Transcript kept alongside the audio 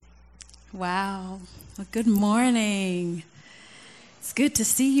Wow. Well, good morning. It's good to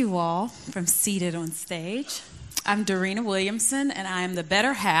see you all from Seated on Stage. I'm Dorena Williamson, and I am the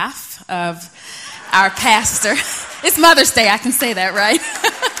better half of our pastor. It's Mother's Day, I can say that, right?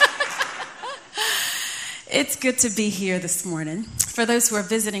 It's good to be here this morning. For those who are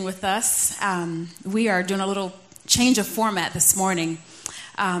visiting with us, we are doing a little change of format this morning.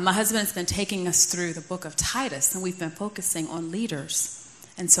 My husband has been taking us through the book of Titus, and we've been focusing on leaders.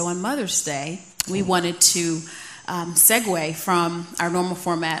 And so on Mother's Day, we wanted to segue from our normal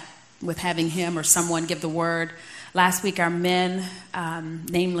format with having him or someone give the word. Last week, our men,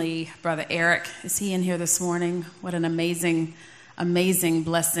 namely Brother Eric, is he in here this morning? What an amazing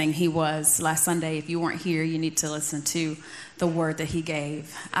blessing he was last Sunday. If you weren't here, you need to listen to the word that he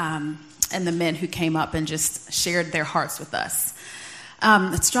gave. And the men who came up and just shared their hearts with us.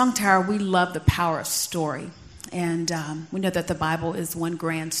 At Strong Tower, we love the power of story. And we know that the Bible is one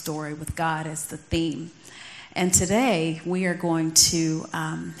grand story with God as the theme. And today we are going to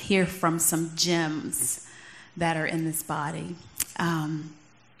hear from some gems that are in this body.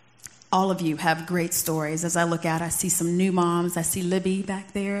 All of you have great stories. As I look out, I see some new moms. I see Libby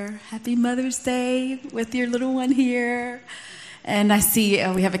back there. Happy Mother's Day with your little one here. And I see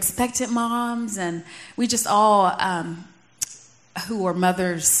we have expectant moms. And we just all... who are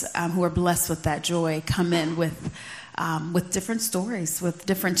mothers who are blessed with that joy come in with different stories, with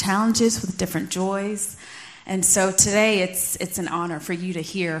different challenges, with different joys. And so today it's an honor for you to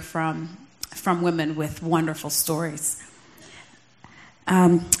hear from women with wonderful stories.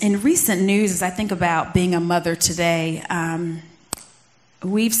 In recent news, as I think about being a mother today,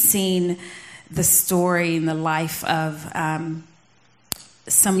 we've seen the story and the life of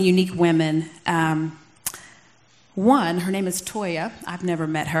some unique women. One, her name is Toya. I've never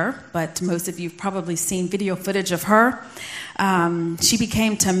met her, but most of you have probably seen video footage of her. She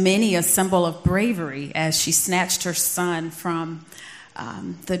became to many a symbol of bravery as she snatched her son from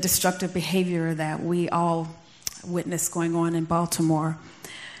the destructive behavior that we all witnessed going on in Baltimore.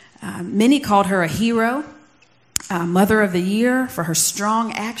 Many called her a hero, Mother of the Year, for her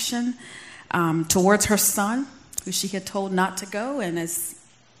strong action towards her son, who she had told not to go, and as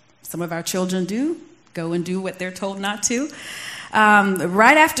some of our children do, go and do what they're told not to.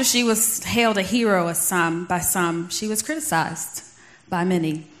 Right after she was hailed a hero by some, she was criticized by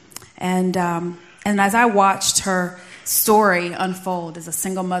many. And as I watched her story unfold as a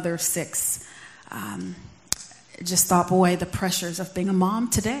single mother of 6, just thought, boy, the pressures of being a mom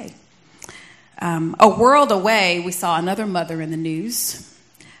today. A world away, we saw another mother in the news,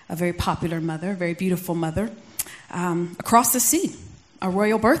 a very popular mother, a very beautiful mother. Across the sea, a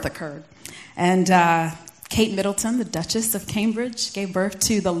royal birth occurred. And Kate Middleton, the Duchess of Cambridge, gave birth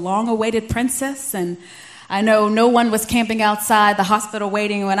to the long-awaited princess. And I know no one was camping outside the hospital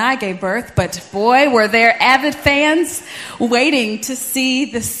waiting when I gave birth, but boy, were there avid fans waiting to see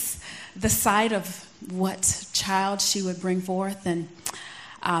the sight of what child she would bring forth. And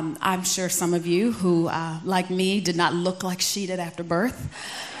I'm sure some of you who, like me, did not look like she did after birth,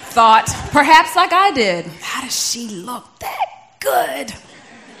 thought, perhaps like I did, how does she look that good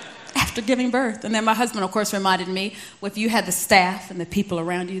after giving birth? And then my husband, of course, reminded me, well, if you had the staff and the people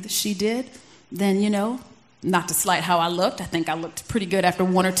around you that she did, then, not to slight how I looked. I think I looked pretty good after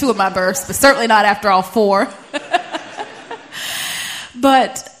 1 or 2 of my births, but certainly not after all 4.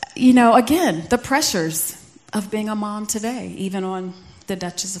 But, again, the pressures of being a mom today, even on the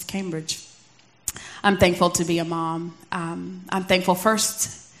Duchess of Cambridge. I'm thankful to be a mom. I'm thankful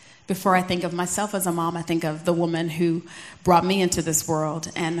first. Before I think of myself as a mom, I think of the woman who brought me into this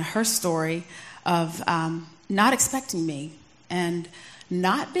world and her story of not expecting me and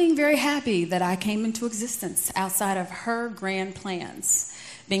not being very happy that I came into existence outside of her grand plans,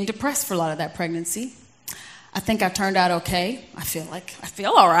 being depressed for a lot of that pregnancy. I think I turned out okay. I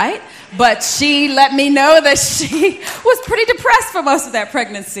feel all right. But she let me know that she was pretty depressed for most of that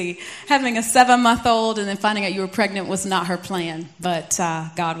pregnancy. Having a 7-month-old and then finding out you were pregnant was not her plan. But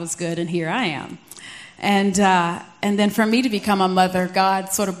God was good, and here I am. And then for me to become a mother,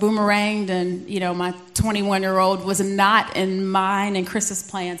 God sort of boomeranged, and, my 21-year-old was not in mine and Chris's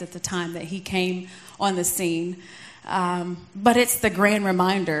plans at the time that he came on the scene. But it's the grand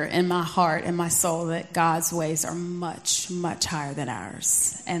reminder in my heart and my soul that God's ways are much, much higher than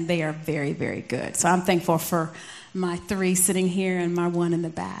ours. And they are very, very good. So I'm thankful for my 3 sitting here and my 1 in the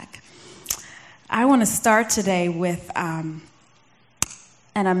back. I want to start today with an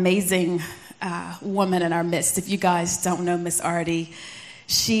amazing woman in our midst. If you guys don't know Miss Artie,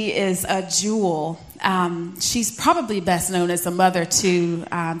 she is a jewel. She's probably best known as a mother to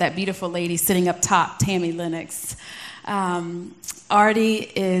that beautiful lady sitting up top, Tammy Lennox.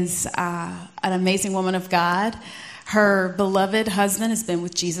 Artie is an amazing woman of God. Her beloved husband has been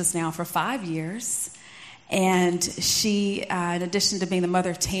with Jesus now for 5 years. And she, in addition to being the mother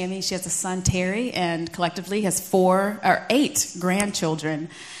of Tammy, she has a son, Terry, and collectively has 8 grandchildren.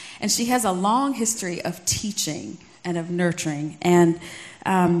 And she has a long history of teaching and of nurturing. And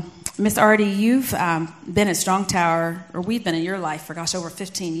Miss Artie, you've been at Strong Tower, or we've been in your life for, over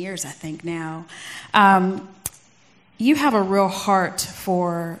 15 years, I think now. You have a real heart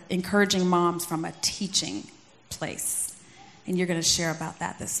for encouraging moms from a teaching place. And you're going to share about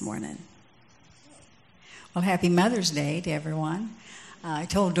that this morning. Well, happy Mother's Day to everyone. I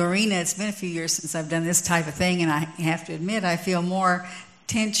told Dorina it's been a few years since I've done this type of thing, and I have to admit I feel more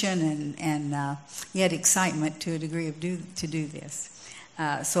tension and yet excitement to a degree of to do this.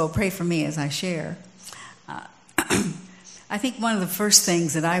 So pray for me as I share. I think one of the first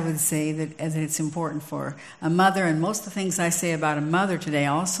things that I would say that it's important for a mother, and most of the things I say about a mother today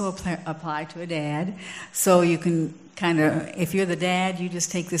also apply to a dad. So you can kind of, if you're the dad, you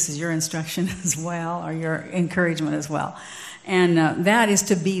just take this as your instruction as well, or your encouragement as well. And that is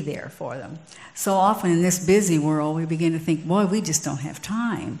to be there for them. So often in this busy world, we begin to think, boy, we just don't have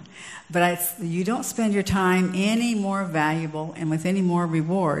time. But you don't spend your time any more valuable and with any more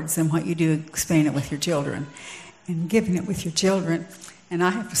rewards than what you do spending it with your children and giving it with your children. And I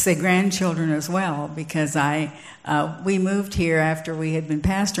have to say grandchildren as well, because we moved here after we had been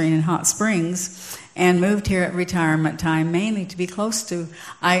pastoring in Hot Springs, and moved here at retirement time mainly to be close to,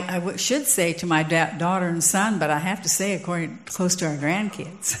 I should say to my daughter and son, but I have to say close to our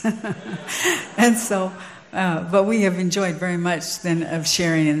grandkids. And so, but we have enjoyed very much then of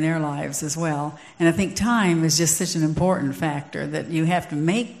sharing in their lives as well. And I think time is just such an important factor that you have to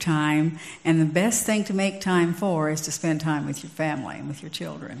make time, and the best thing to make time for is to spend time with your family and with your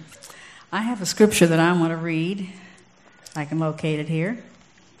children. I have a scripture that I want to read. I can locate it here.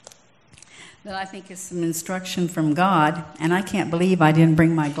 That I think is some instruction from God, and I can't believe I didn't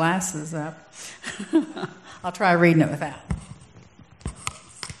bring my glasses up. I'll try reading it without.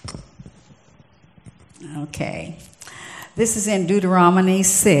 Okay. This is in Deuteronomy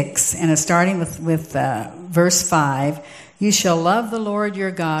 6, and it's starting with verse 5. You shall love the Lord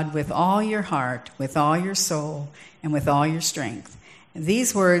your God with all your heart, with all your soul, and with all your strength.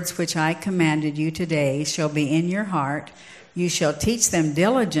 These words which I commanded you today shall be in your heart. You shall teach them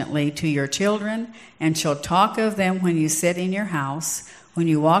diligently to your children, and shall talk of them when you sit in your house, when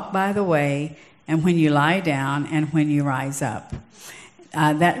you walk by the way, and when you lie down, and when you rise up.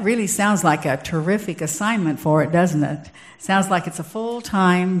 That really sounds like a terrific assignment for it, doesn't it? Sounds like it's a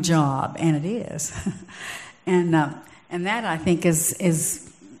full-time job, and it is. And that, I think,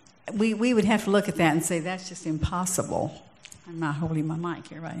 is we would have to look at that and say that's just impossible. I'm not holding my mic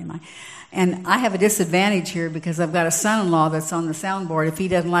here, right? Am I? And I have a disadvantage here because I've got a son-in-law that's on the soundboard. If he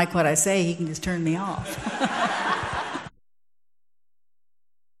doesn't like what I say, he can just turn me off.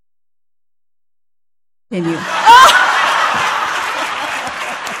 Can you?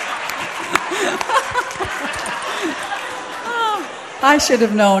 I should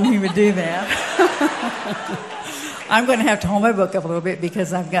have known he would do that. I'm going to have to hold my book up a little bit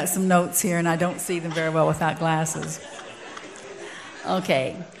because I've got some notes here and I don't see them very well without glasses.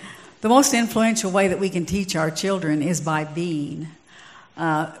 Okay. The most influential way that we can teach our children is by being.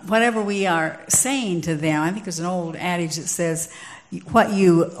 Whatever we are saying to them, I think there's an old adage that says, what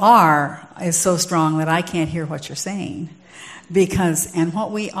you are is so strong that I can't hear what you're saying. And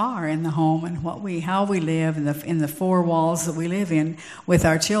what we are in the home and how we live in the four walls that we live in with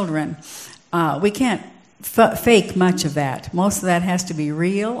our children, we can't fake much of that. Most of that has to be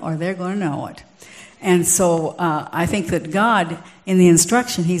real or they're going to know it. And so I think that God, in the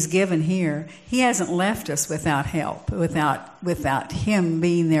instruction He's given here, He hasn't left us without help, without Him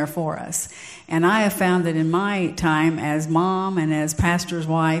being there for us. And I have found that in my time as mom and as pastor's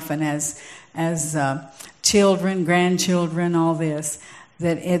wife and as children, grandchildren, all this,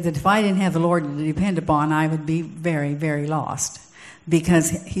 that if I didn't have the Lord to depend upon, I would be very, very lost. Because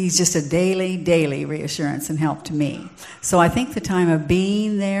He's just a daily reassurance and help to me. So I think the time of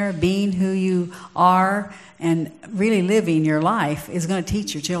being there, being who you are, and really living your life is going to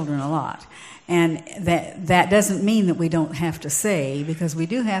teach your children a lot. And that doesn't mean that we don't have to say, because we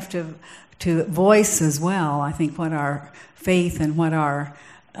do have to voice as well, I think, what our faith and what our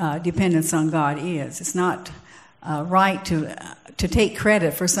dependence on God is. It's not right to take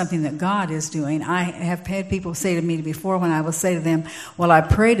credit for something that God is doing. I have had people say to me before, when I will say to them, well, I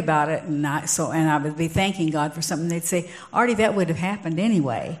prayed about it, and I would be thanking God for something, they'd say, Artie, that would have happened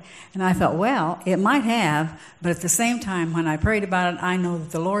anyway. And I thought, well, it might have, but at the same time, when I prayed about it, I know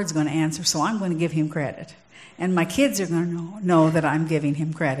that the Lord's going to answer, so I'm going to give Him credit. and my kids are going to know that I'm giving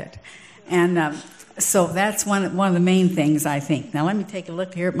him credit. And so that's one of the main things, I think. Now let me take a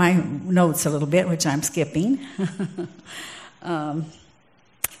look here at my notes a little bit, which I'm skipping.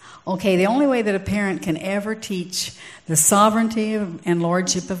 Okay, the only way that a parent can ever teach the sovereignty and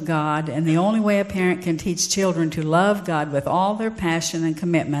lordship of God, and the only way a parent can teach children to love God with all their passion and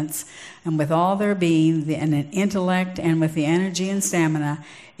commitments, and with all their being, and an intellect, and with the energy and stamina,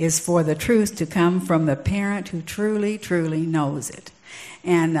 is for the truth to come from the parent who truly, truly knows it.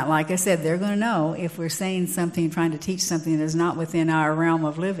 And like I said, they're going to know if we're saying something, trying to teach something that is not within our realm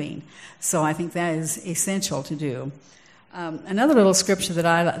of living. So I think that is essential to do. Another little scripture that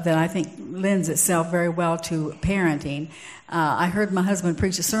I think lends itself very well to parenting. I heard my husband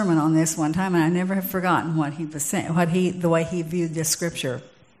preach a sermon on this one time, and I never have forgotten what he was saying, the way he viewed this scripture.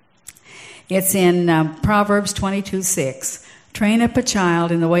 It's in Proverbs 22:6. Train up a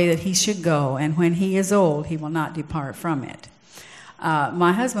child in the way that he should go, and when he is old, he will not depart from it.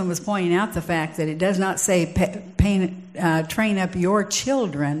 My husband was pointing out the fact that it does not say train up your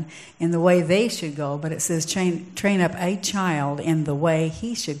children in the way they should go, but it says train up a child in the way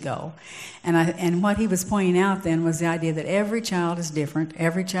he should go. And what he was pointing out then was the idea that every child is different,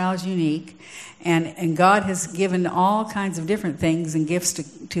 every child is unique, and God has given all kinds of different things and gifts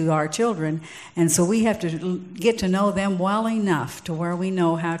to our children, and so we have to get to know them well enough to where we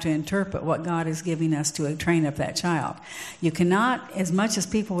know how to interpret what God is giving us to train up that child. You cannot, as much as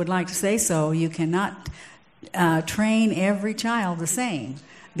people would like to say so, you cannot train every child the same,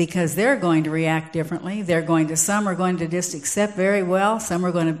 because they're going to react differently. Some are going to just accept very well. Some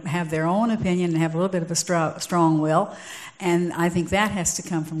are going to have their own opinion and have a little bit of a strong will. And I think that has to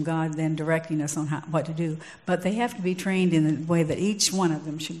come from God then directing us on what to do. But they have to be trained in the way that each one of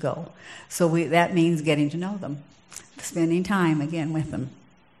them should go. So that means getting to know them, spending time again with them.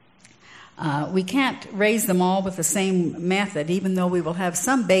 We can't raise them all with the same method, even though we will have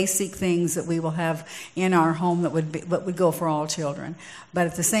some basic things that we will have in our home that would go for all children. But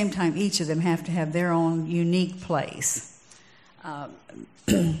at the same time, each of them have to have their own unique place.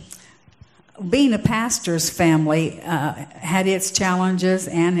 Being a pastor's family had its challenges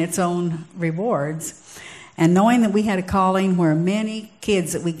and its own rewards. And knowing that we had a calling where many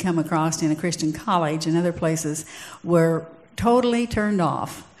kids that we'd come across in a Christian college and other places were totally turned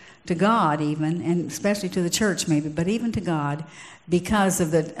off to God even, and especially to the church maybe, but even to God, because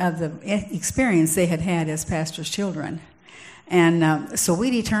of the experience they had as pastors' children. And so we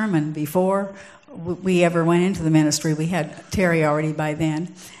determined before we ever went into the ministry, we had Terry already by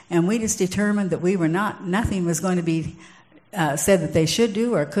then, and we just determined that nothing was going to be said that they should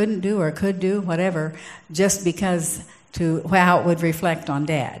do or couldn't do or could do, whatever, just because to how it would reflect on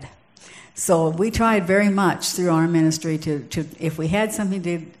Dad. So we tried very much through our ministry to if we had something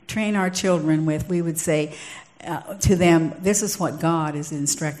to train our children with, we would say to them, this is what God is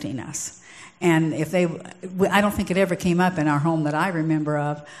instructing us. And I don't think it ever came up in our home that I remember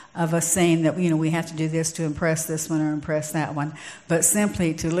of us saying that, we have to do this to impress this one or impress that one, but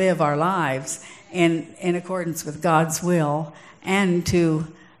simply to live our lives in accordance with God's will, and to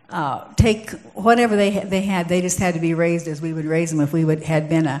take whatever they had. They just had to be raised as we would raise them if we had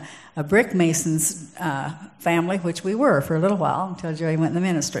been a brick mason's family, which we were for a little while until Jerry went in the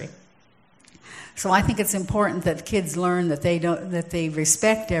ministry. So I think it's important that kids learn that they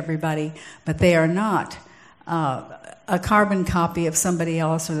respect everybody, but they are not a carbon copy of somebody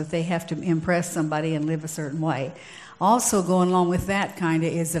else, or that they have to impress somebody and live a certain way. Also, going along with that kind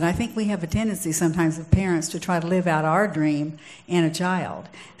of is that I think we have a tendency sometimes of parents to try to live out our dream in a child,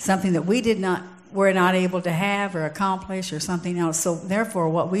 something that we're not able to have or accomplish or something else. So therefore,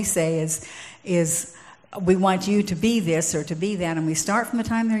 what we say is we want you to be this or to be that, and we start from the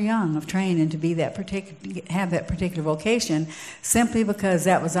time they're young of training to be have that particular vocation, simply because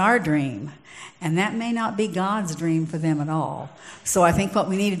that was our dream, and that may not be God's dream for them at all. So I think what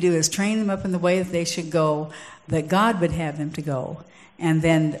we need to do is train them up in the way that they should go, that God would have them to go, and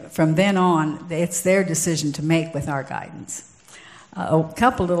then from then on, it's their decision to make with our guidance. A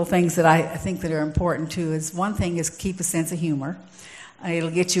couple little things that I think that are important too is, one thing is keep a sense of humor.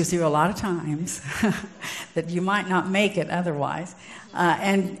 It'll get you through a lot of times that you might not make it otherwise.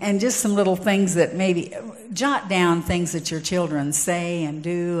 And just some little things that maybe jot down things that your children say and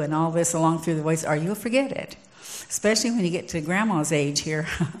do and all this along through the ways, or you'll forget it. especially when you get to grandma's age here.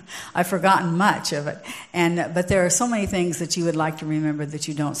 I've forgotten much of it. But there are so many things that you would like to remember that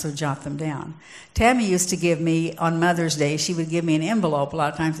you don't, so jot them down. Tammy used to give me, on Mother's Day, she would give me an envelope a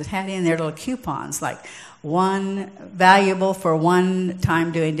lot of times that had in there little coupons, like one valuable for one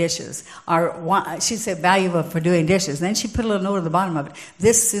time doing dishes. Or one, she said valuable for doing dishes. Then she put a little note at the bottom of it.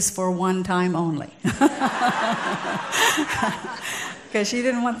 This is for one time only. Because she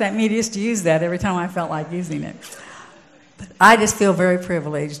didn't want that me to use that every time I felt like using it. But I just feel very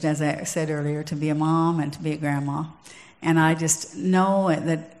privileged, as I said earlier, to be a mom and to be a grandma. And I just know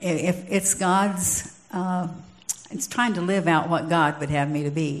that if it's God's... it's trying to live out what God would have me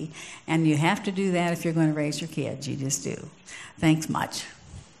to be. And you have to do that if you're going to raise your kids. You just do. Thanks much.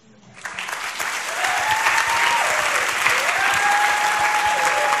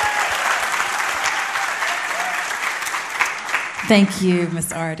 Thank you,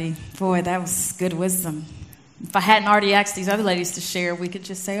 Miss Artie. Boy, that was good wisdom. If I hadn't already asked these other ladies to share, we could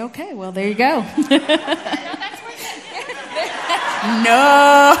just say, okay, well, there you go.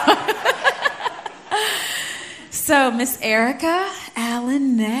 No. So, Miss Erica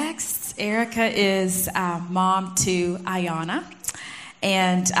Allen next. Erica is mom to Ayana.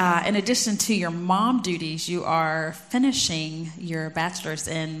 And in addition to your mom duties, you are finishing your bachelor's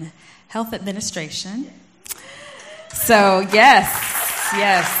in health administration. So, yes.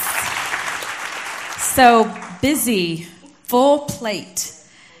 So busy, full plate.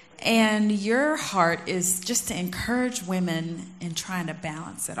 And your heart is just to encourage women in trying to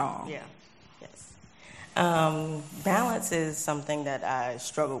balance it all. Yeah. Balance is something that I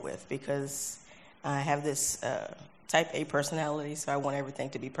struggle with because I have this type A personality, so I want everything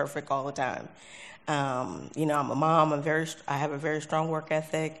to be perfect all the time. I'm a mom. I have a very strong work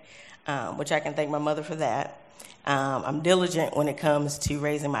ethic, which I can thank my mother for that. I'm diligent when it comes to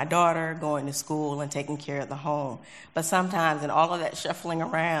raising my daughter, going to school, and taking care of the home. But sometimes in all of that shuffling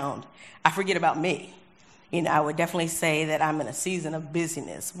around, I forget about me. I would definitely say that I'm in a season of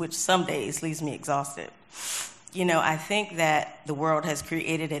busyness, which some days leaves me exhausted. I think that the world has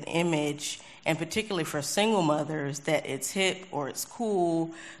created an image, and particularly for single mothers, that it's hip or it's cool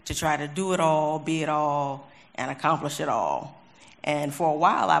to try to do it all, be it all, and accomplish it all. And for a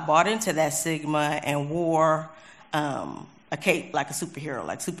while, I bought into that stigma and wore a cape like a superhero,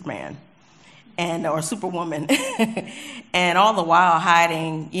 like Superman. Or Superwoman, and all the while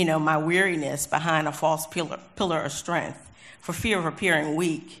hiding, my weariness behind a false pillar of strength for fear of appearing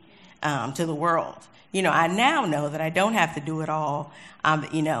weak to the world. I now know that I don't have to do it all,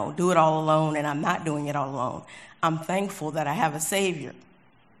 do it all alone, and I'm not doing it all alone. I'm thankful that I have a Savior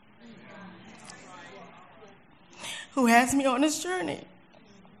who has me on this journey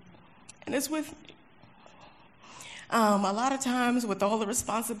and is with me. A lot of times with all the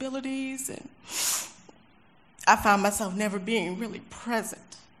responsibilities, and I find myself never being really present.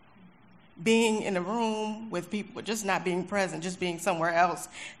 Being in a room with people, just not being present, just being somewhere else,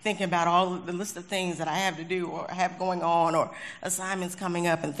 thinking about all of the list of things that I have to do or have going on or assignments coming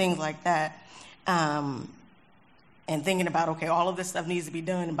up and things like that. And thinking about, okay, all of this stuff needs to be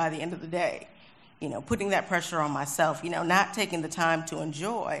done by the end of the day. Putting that pressure on myself, not taking the time to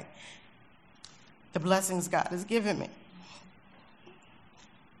enjoy the blessings God has given me.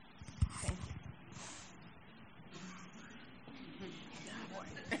 Thank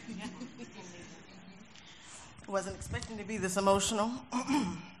you. I wasn't expecting to be this emotional.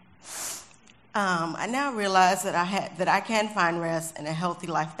 I now realize that I can find rest and a healthy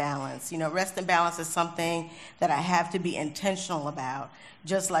life balance. Rest and balance is something that I have to be intentional about,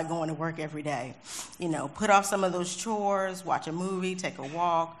 just like going to work every day. Put off some of those chores, watch a movie, take a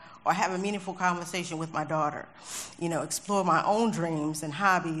walk, or have a meaningful conversation with my daughter. Explore my own dreams and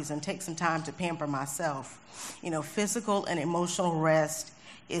hobbies and take some time to pamper myself. Physical and emotional rest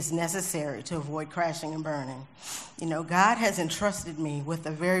is necessary to avoid crashing and burning. God has entrusted me with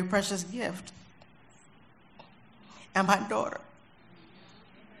a very precious gift. And my daughter,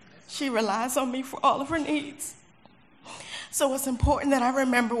 she relies on me for all of her needs. So it's important that I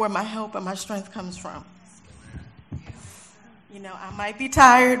remember where my help and my strength comes from. I might be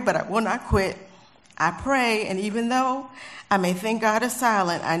tired, but I will not quit. I pray, and even though I may think God is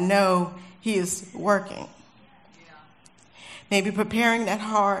silent, I know He is working. Maybe preparing that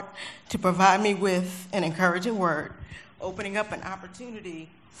heart to provide me with an encouraging word, opening up an opportunity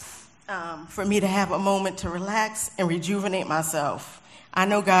for me to have a moment to relax and rejuvenate myself. I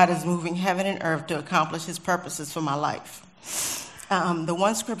know God is moving heaven and earth to accomplish His purposes for my life. The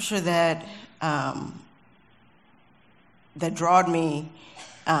one scripture that drawed me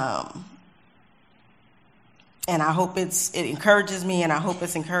and And I hope it encourages me, and I hope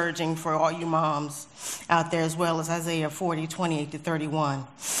it's encouraging for all you moms out there as well, as Isaiah 40:28-31.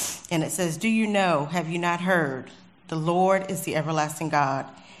 And it says, "Do you know, have you not heard? The Lord is the everlasting God,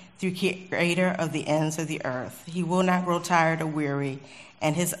 the creator of the ends of the earth. He will not grow tired or weary,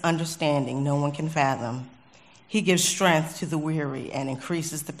 and his understanding no one can fathom. He gives strength to the weary and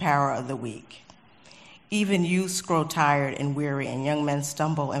increases the power of the weak. Even youths grow tired and weary, and young men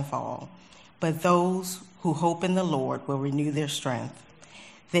stumble and fall. But those who hope in the Lord will renew their strength.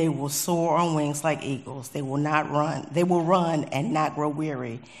 They will soar on wings like eagles. They will run and not grow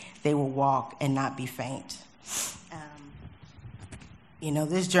weary. They will walk and not be faint."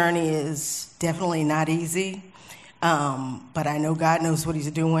 This journey is definitely not easy, but I know God knows what he's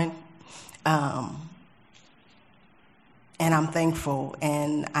doing. And I'm thankful,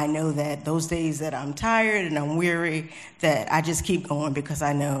 and I know that those days that I'm tired and I'm weary, that I just keep going because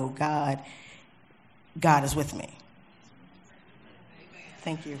I know God is with me.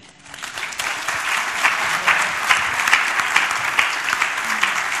 Thank you.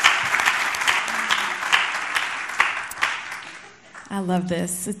 I love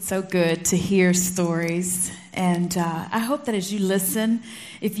this. It's so good to hear stories. And I hope that as you listen,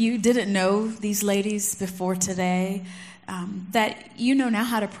 if you didn't know these ladies before today, that you know now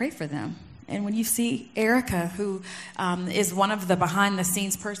how to pray for them. And when you see Erica, who is one of the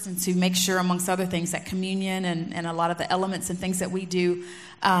behind-the-scenes persons who makes sure, amongst other things, that communion and a lot of the elements and things that we do,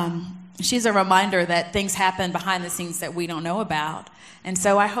 she's a reminder that things happen behind the scenes that we don't know about. And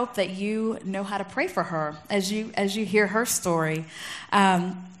so I hope that you know how to pray for her as you hear her story.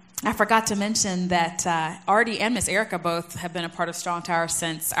 I forgot to mention that Artie and Miss Erica both have been a part of Strong Tower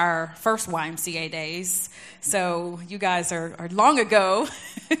since our first YMCA days. So you guys are long ago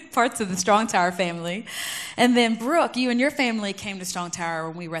parts of the Strong Tower family. And then Brooke, you and your family came to Strong Tower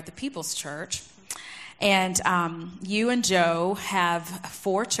when we were at the People's Church. And you and Joe have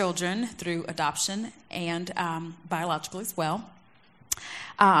 4 children through adoption and biological as well.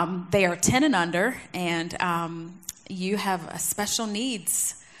 They are 10 and under, and you have a special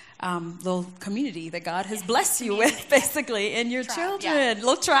needs little community that God has blessed you with, basically, and your children,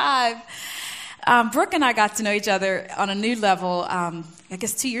 little tribe. Brooke and I got to know each other on a new level, I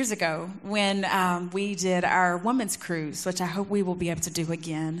guess 2 years ago, when we did our women's cruise, which I hope we will be able to do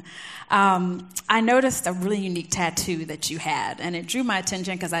again. I noticed a really unique tattoo that you had, and it drew my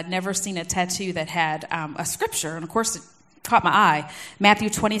attention because I'd never seen a tattoo that had a scripture, and of course it caught my eye, Matthew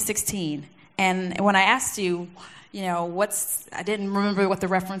 20:16. And when I asked you, I didn't remember what the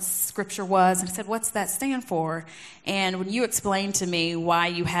reference scripture was. And I said, what's that stand for? And when you explained to me why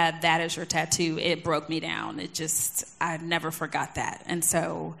you had that as your tattoo, it broke me down. I never forgot that. And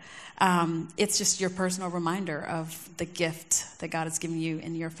so it's just your personal reminder of the gift that God has given you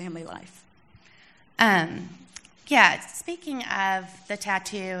in your family life. Speaking of the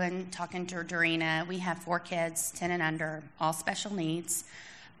tattoo and talking to Dorina, we have 4 kids, 10 and under, all special needs.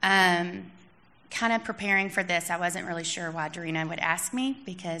 Kind of preparing for this, I wasn't really sure why Dorina would ask me,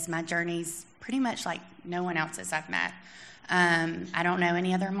 because my journey's pretty much like no one else's I've met. I don't know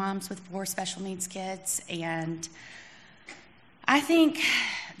any other moms with 4 special needs kids, and I think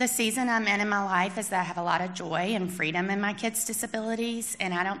the season I'm in my life is that I have a lot of joy and freedom in my kids' disabilities,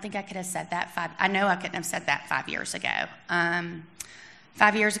 and I don't think I could have said that I know I couldn't have said that 5 years ago.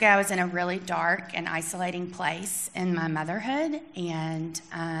 5 years ago, I was in a really dark and isolating place in my motherhood, and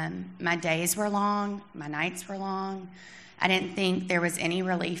my days were long, my nights were long. I didn't think there was any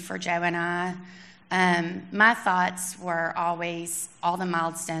relief for Joe and I. My thoughts were always all the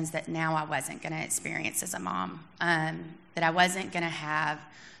milestones that now I wasn't going to experience as a mom, that I wasn't going to have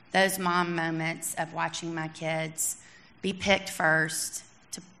those mom moments of watching my kids be picked first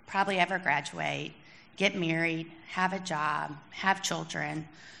to probably ever graduate, get married, have a job, have children.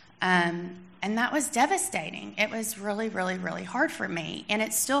 And that was devastating. It was really, really, really hard for me, and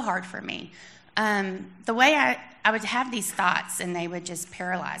it's still hard for me. The way I would have these thoughts, and they would just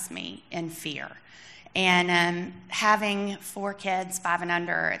paralyze me in fear. And having 4 kids, 5 and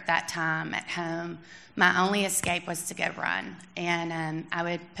under at that time at home, my only escape was to go run. And I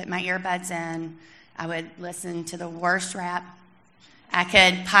would put my earbuds in. I would listen to the worst rap I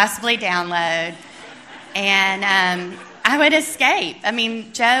could possibly download. And I would escape. I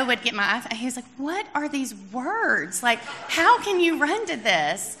mean, Joe would get my iPhone. He was like, what are these words? Like, how can you run to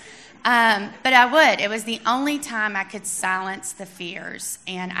this? But I would. It was the only time I could silence the fears.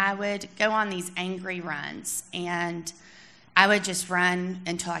 And I would go on these angry runs. And I would just run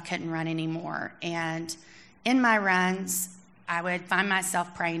until I couldn't run anymore. And in my runs, I would find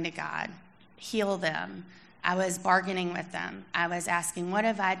myself praying to God, heal them, I was bargaining with them. I was asking, what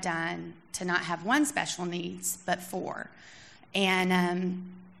have I done to not have one special needs, but 4?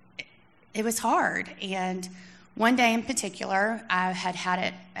 And it was hard. And one day in particular, I had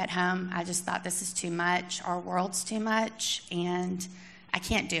it at home. I just thought, this is too much. Our world's too much, and I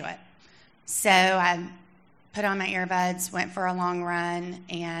can't do it. So I put on my earbuds, went for a long run,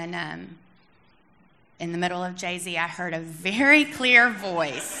 and in the middle of Jay-Z, I heard a very clear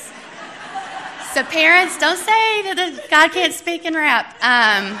voice. So parents, don't say that God can't speak in rap.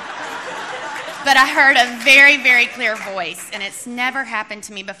 But I heard a very, very clear voice, and it's never happened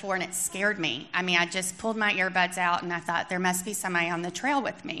to me before, and it scared me. I mean, I just pulled my earbuds out, and I thought, there must be somebody on the trail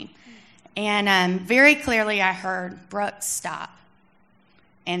with me. And very clearly I heard, Brooke, stop.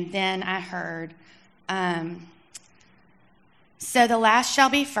 And then I heard, so the last shall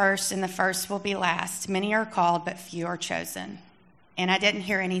be first, and the first will be last. Many are called, but few are chosen. And I didn't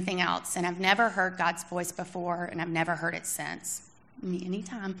hear anything else. And I've never heard God's voice before, and I've never heard it since.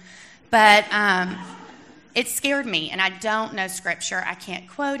 Anytime. But it scared me, and I don't know Scripture. I can't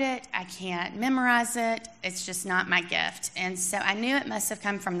quote it. I can't memorize it. It's just not my gift. And so I knew it must have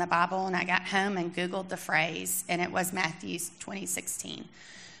come from the Bible, and I got home and Googled the phrase, and it was Matthew 20:16.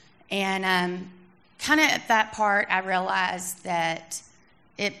 And kind of at that part, I realized that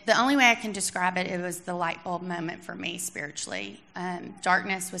the only way I can describe it, it was the light bulb moment for me spiritually.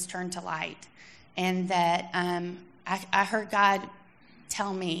 Darkness was turned to light, and that I heard God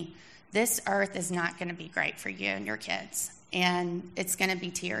tell me, this earth is not going to be great for you and your kids, and it's going to be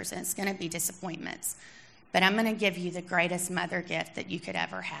tears, and it's going to be disappointments, but I'm going to give you the greatest mother gift that you could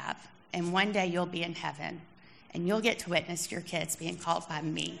ever have, and one day you'll be in heaven, and you'll get to witness your kids being called by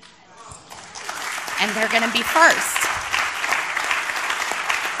me, and they're going to be first.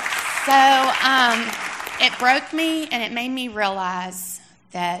 So it broke me, and it made me realize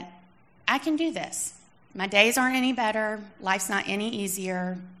that I can do this. My days aren't any better. Life's not any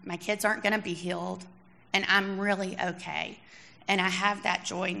easier. My kids aren't going to be healed. And I'm really okay. And I have that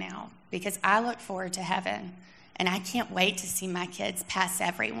joy now because I look forward to heaven. And I can't wait to see my kids pass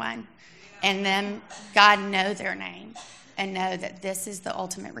everyone. And then God know their name and know that this is the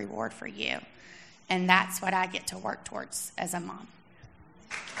ultimate reward for you. And that's what I get to work towards as a mom.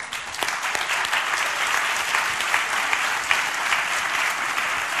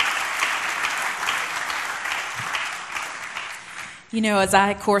 You know, as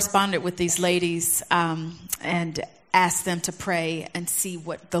I corresponded with these ladies and asked them to pray and see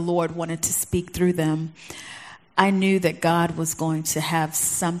what the Lord wanted to speak through them, I knew that God was going to have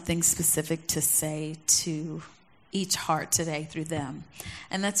something specific to say to each heart today through them.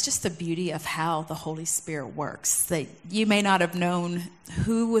 And that's just the beauty of how the Holy Spirit works. That you may not have known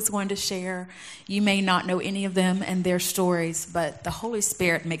who was going to share. You may not know any of them and their stories, but the Holy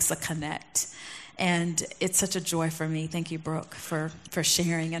Spirit makes a connect. And it's such a joy for me. Thank you, Brooke, for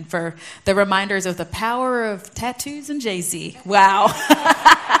sharing and for the reminders of the power of tattoos and Jay-Z. Wow.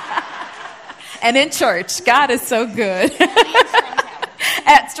 And in church. God is so good.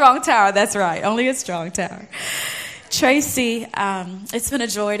 At Strong Tower, that's right. Only at Strong Tower. Tracy, it's been a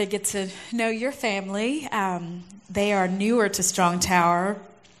joy to get to know your family. They are newer to Strong Tower.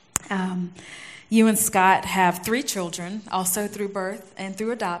 You and Scott have 3 children, also through birth and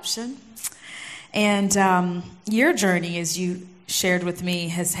through adoption. And your journey, as you shared with me,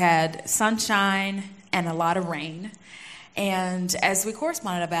 has had sunshine and a lot of rain. And as we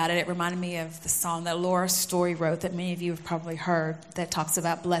corresponded about it, it reminded me of the song that Laura Story wrote that many of you have probably heard that talks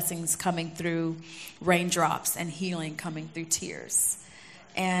about blessings coming through raindrops and healing coming through tears.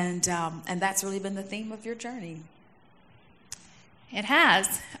 And that's really been the theme of your journey. It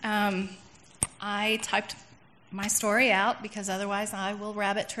has. I typed my story out because otherwise I will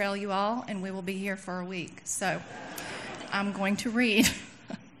rabbit trail you all and we will be here for a week. So I'm going to read.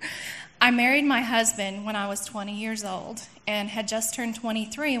 I married my husband when I was 20 years old and had just turned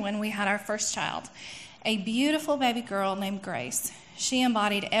 23 when we had our first child, a beautiful baby girl named Grace. She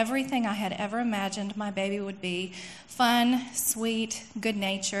embodied everything I had ever imagined my baby would be: fun, sweet,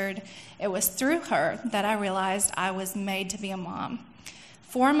 good-natured. It was through her that I realized I was made to be a mom.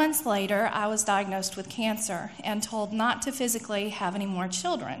 4 months later, I was diagnosed with cancer and told not to physically have any more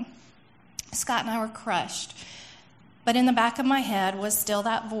children. Scott and I were crushed. But in the back of my head was still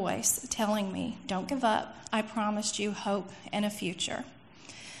that voice telling me, don't give up. I promised you hope and a future.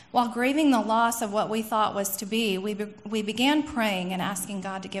 While grieving the loss of what we thought was to be, we began praying and asking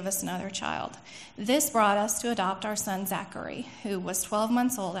God to give us another child. This brought us to adopt our son, Zachary, who was 12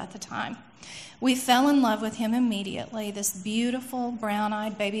 months old at the time. We fell in love with him immediately. This beautiful,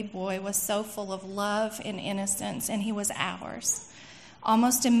 brown-eyed baby boy was so full of love and innocence, and he was ours.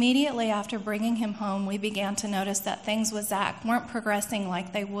 Almost immediately after bringing him home, we began to notice that things with Zach weren't progressing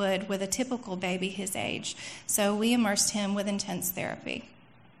like they would with a typical baby his age, so we immersed him with intense therapy.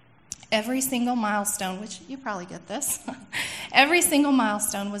 Every single milestone, which you probably get this, every single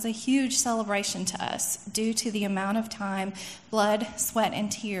milestone was a huge celebration to us due to the amount of time, blood, sweat,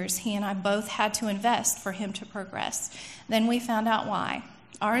 and tears he and I both had to invest for him to progress. Then we found out why.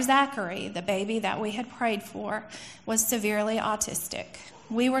 Our Zachary, the baby that we had prayed for, was severely autistic.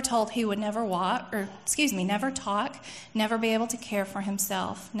 We were told he would never never talk, never be able to care for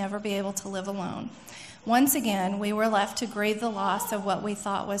himself, never be able to live alone. Once again, we were left to grieve the loss of what we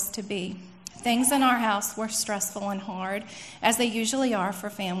thought was to be. Things in our house were stressful and hard, as they usually are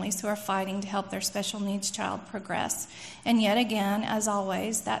for families who are fighting to help their special needs child progress. And yet again, as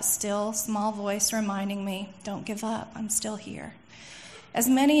always, that still small voice reminding me, don't give up, I'm still here. As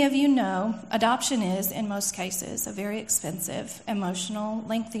many of you know, adoption is, in most cases, a very expensive, emotional,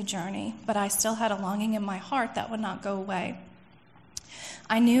 lengthy journey, but I still had a longing in my heart that would not go away.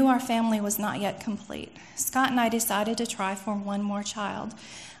 I knew our family was not yet complete. Scott and I decided to try for one more child.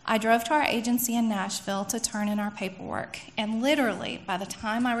 I drove to our agency in Nashville to turn in our paperwork, and literally, by the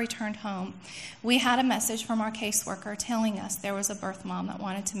time I returned home, we had a message from our caseworker telling us there was a birth mom that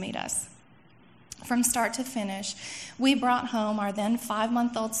wanted to meet us. From start to finish, we brought home our then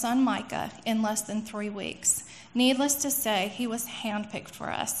 5-month-old son, Micah, in less than 3 weeks. Needless to say, he was handpicked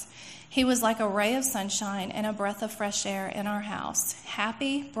for us. He was like a ray of sunshine and a breath of fresh air in our house,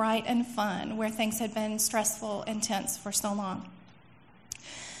 happy, bright, and fun, where things had been stressful and tense for so long.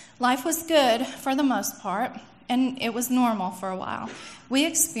 Life was good for the most part, and it was normal for a while. We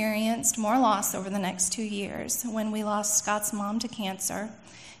experienced more loss over the next 2 years when we lost Scott's mom to cancer,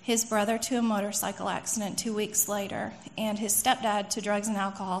 his brother to a motorcycle accident 2 weeks later, and his stepdad to drugs and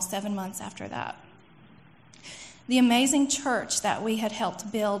alcohol 7 months after that. The amazing church that we had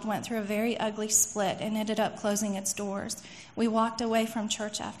helped build went through a very ugly split and ended up closing its doors. We walked away from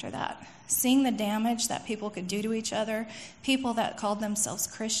church after that. Seeing the damage that people could do to each other, people that called themselves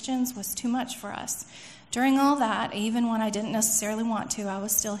Christians, was too much for us. During all that, even when I didn't necessarily want to, I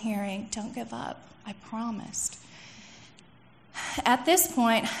was still hearing, don't give up, I promised. At this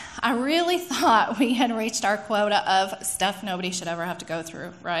point, I really thought we had reached our quota of stuff nobody should ever have to go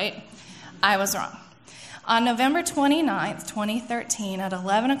through, right? I was wrong. On November 29th, 2013, at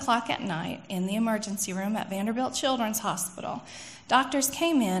 11 o'clock at night, in the emergency room at Vanderbilt Children's Hospital, doctors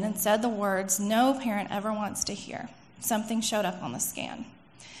came in and said the words no parent ever wants to hear. Something showed up on the scan.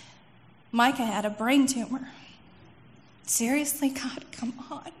 Micah had a brain tumor. Seriously, God, come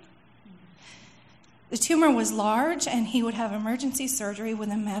on. The tumor was large, and he would have emergency surgery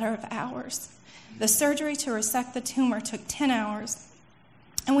within a matter of hours. The surgery to resect the tumor took 10 hours.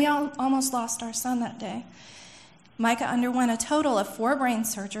 And we almost lost our son that day. Micah underwent a total of 4 brain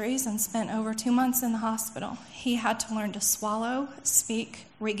surgeries and spent over 2 months in the hospital. He had to learn to swallow, speak,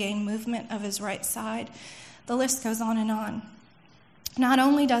 regain movement of his right side. The list goes on and on. Not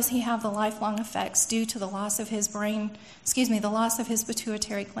only does he have the lifelong effects due to the loss of his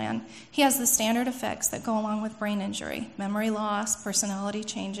pituitary gland, he has the standard effects that go along with brain injury, memory loss, personality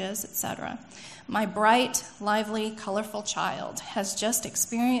changes, etc. My bright, lively, colorful child has just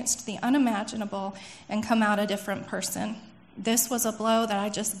experienced the unimaginable and come out a different person. This was a blow that I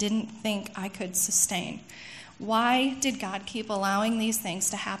just didn't think I could sustain. Why did God keep allowing these things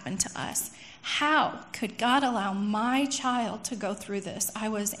to happen to us? How could God allow my child to go through this? I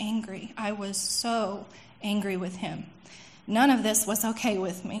was angry. I was so angry with him. None of this was okay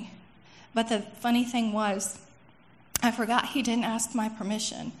with me. But the funny thing was, I forgot he didn't ask my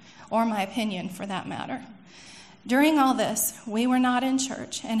permission, or my opinion for that matter. During all this, we were not in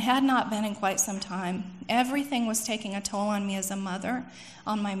church and had not been in quite some time. Everything was taking a toll on me as a mother,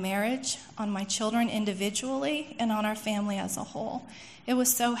 on my marriage, on my children individually, and on our family as a whole. It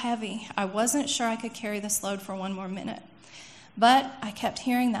was so heavy. I wasn't sure I could carry this load for one more minute. But I kept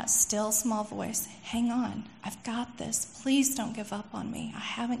hearing that still small voice, hang on, I've got this. Please don't give up on me. I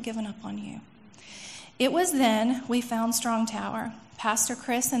haven't given up on you. It was then we found Strong Tower. Pastor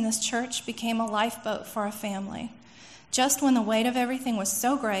Chris and this church became a lifeboat for our family. Just when the weight of everything was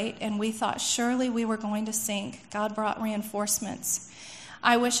so great and we thought surely we were going to sink, God brought reinforcements.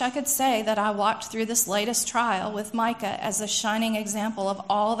 I wish I could say that I walked through this latest trial with Micah as a shining example of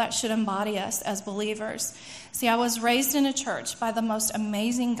all that should embody us as believers. See, I was raised in a church by the most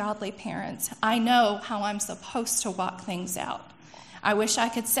amazing godly parents. I know how I'm supposed to walk things out. I wish I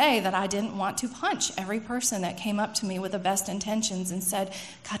could say that I didn't want to punch every person that came up to me with the best intentions and said,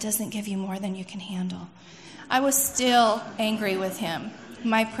 God doesn't give you more than you can handle. I was still angry with him.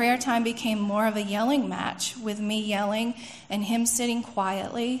 My prayer time became more of a yelling match, with me yelling and him sitting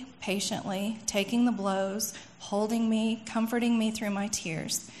quietly, patiently, taking the blows, holding me, comforting me through my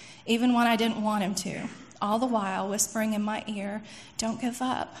tears, even when I didn't want him to, all the while whispering in my ear, "Don't give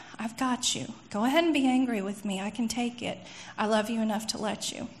up. I've got you. Go ahead and be angry with me. I can take it. I love you enough to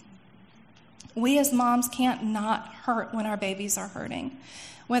let you." We as moms can't not hurt when our babies are hurting.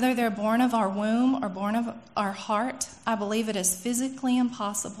 Whether they're born of our womb or born of our heart, I believe it is physically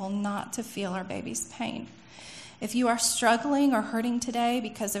impossible not to feel our baby's pain. If you are struggling or hurting today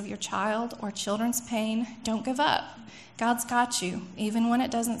because of your child or children's pain, don't give up. God's got you, even when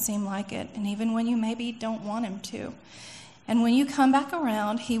it doesn't seem like it, and even when you maybe don't want him to. And when you come back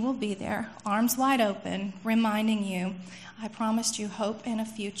around, he will be there, arms wide open, reminding you, "I promised you hope and a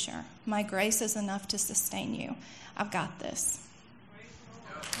future. My grace is enough to sustain you. I've got this."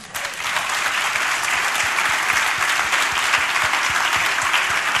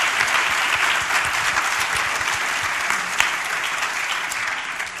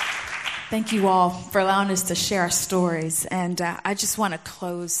 Thank you all for allowing us to share our stories. And I just want to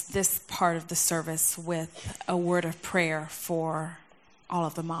close this part of the service with a word of prayer for all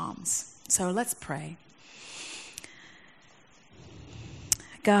of the moms. So let's pray.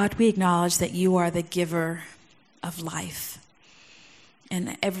 God, we acknowledge that you are the giver of life.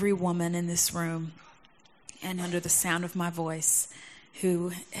 And every woman in this room and under the sound of my voice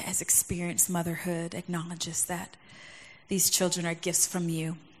who has experienced motherhood acknowledges that these children are gifts from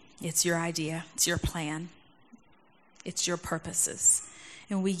you. It's your idea. It's your plan. It's your purposes.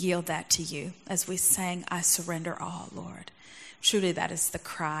 And we yield that to you as we sang, "I surrender all," Lord. Truly, that is the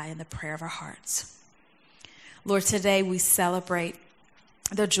cry and the prayer of our hearts. Lord, today we celebrate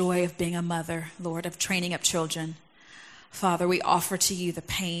the joy of being a mother, Lord, of training up children. Father, we offer to you the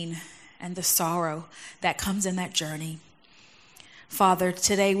pain and the sorrow that comes in that journey. Father,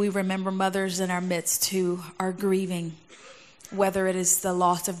 today we remember mothers in our midst who are grieving, whether it is the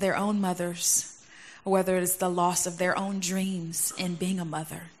loss of their own mothers, or whether it is the loss of their own dreams in being a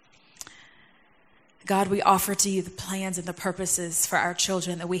mother. God, we offer to you the plans and the purposes for our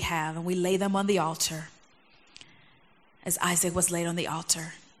children that we have, and we lay them on the altar, as Isaac was laid on the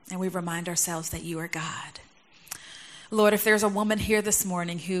altar, and we remind ourselves that you are God. Lord, if there's a woman here this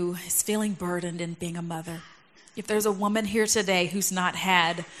morning who is feeling burdened in being a mother, if there's a woman here today who's not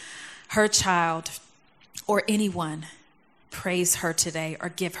had her child or anyone praise her today or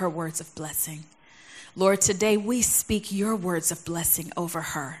give her words of blessing, Lord, today we speak your words of blessing over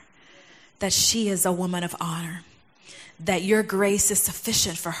her, that she is a woman of honor, that your grace is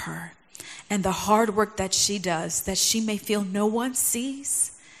sufficient for her, and the hard work that she does, that she may feel no one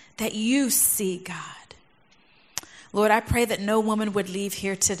sees, that you see, God. Lord, I pray that no woman would leave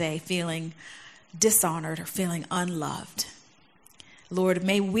here today feeling dishonored or feeling unloved. Lord,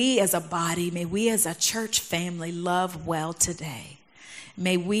 may we as a body, may we as a church family love well today.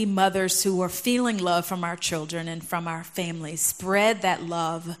 May we mothers who are feeling love from our children and from our families spread that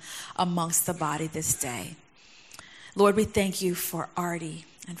love amongst the body this day. Lord, we thank you for Artie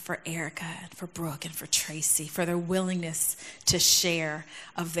and for Erica and for Brooke and for Tracy, for their willingness to share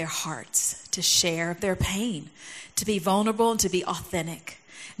of their hearts, to share of their pain, to be vulnerable and to be authentic.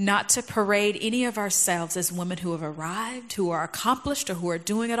 Not to parade any of ourselves as women who have arrived, who are accomplished, or who are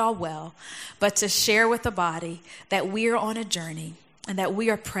doing it all well, but to share with the body that we are on a journey and that we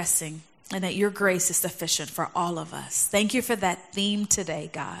are pressing and that your grace is sufficient for all of us. Thank you for that theme today,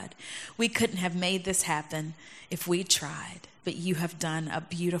 God. We couldn't have made this happen if we tried, but you have done a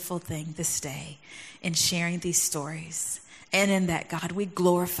beautiful thing this day in sharing these stories. And in that, God, we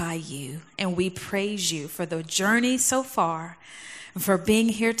glorify you and we praise you for the journey so far, for being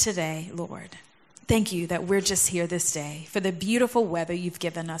here today, Lord. Thank you that we're just here this day, for the beautiful weather you've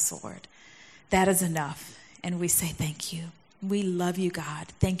given us, Lord. That is enough, and we say thank you. We love you, God.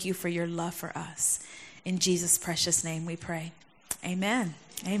 Thank you for your love for us. In Jesus' precious name we pray. Amen.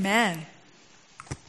 Amen.